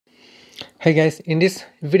Hey guys, in this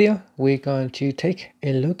video we're going to take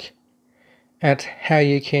a look at how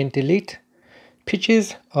you can delete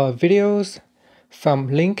pictures or videos from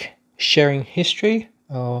link sharing history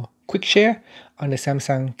or quick share on the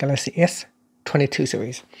Samsung Galaxy S22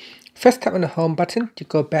 series. First, tap on the home button to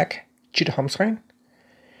go back to the home screen,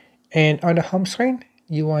 and on the home screen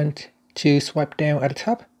you want to swipe down at the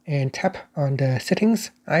top and tap on the settings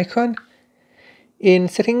icon. In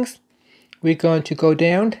settings, we're going to go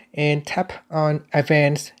down and tap on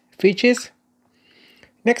advanced features.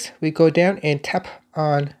 Next, we go down and tap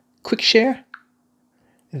on quick share,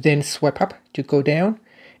 then swipe up to go down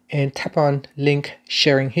and tap on link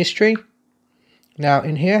sharing history. Now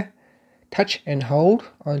in here, touch and hold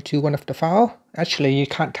onto one of the file. Actually, you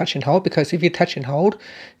can't touch and hold, because if you touch and hold,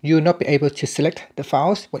 you will not be able to select the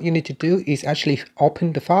files. What you need to do is actually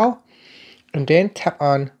open the file and then tap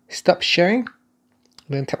on stop sharing.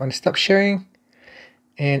 Then tap on stop sharing,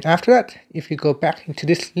 and after that, if you go back into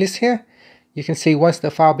this list here, you can see once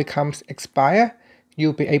the file becomes expire,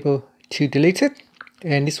 you'll be able to delete it.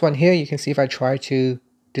 And this one here, you can see if I try to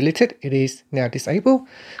delete it, it is now disabled.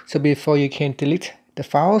 So before you can delete the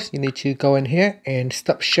files, you need to go in here and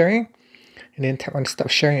stop sharing, and then tap on stop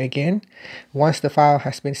sharing again. Once the file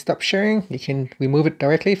has been stopped sharing, you can remove it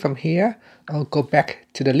directly from here, or go back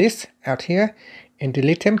to the list out here and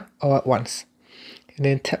delete them all at once. And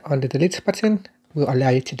then tap on the delete button will allow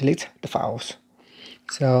you to delete the files.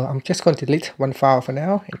 So I'm just going to delete one file for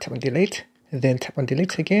now, and tap on delete, and then tap on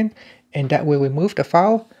delete again, and that will remove the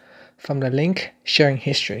file from the link sharing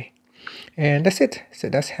history. And that's it. So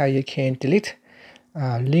that's how you can delete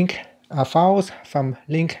files from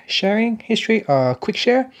link sharing history or quick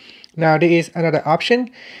share. Now there is another option,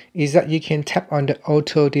 is that you can tap on the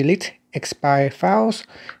auto delete expired files,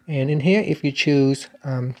 and in here if you choose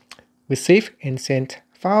receive and send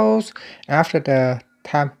files, after the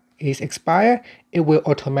time is expired, it will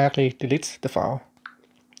automatically delete the file.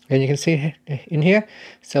 And you can see in here,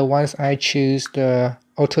 so once I choose the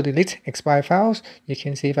auto delete expired files, you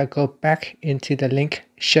can see if I go back into the link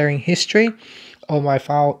sharing history, all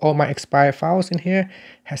my expired files in here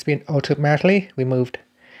has been automatically removed.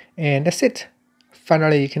 And that's it.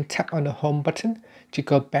 Finally, you can tap on the home button to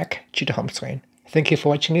go back to the home screen. Thank you for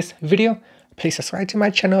watching this video. Please subscribe to my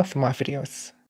channel for more videos.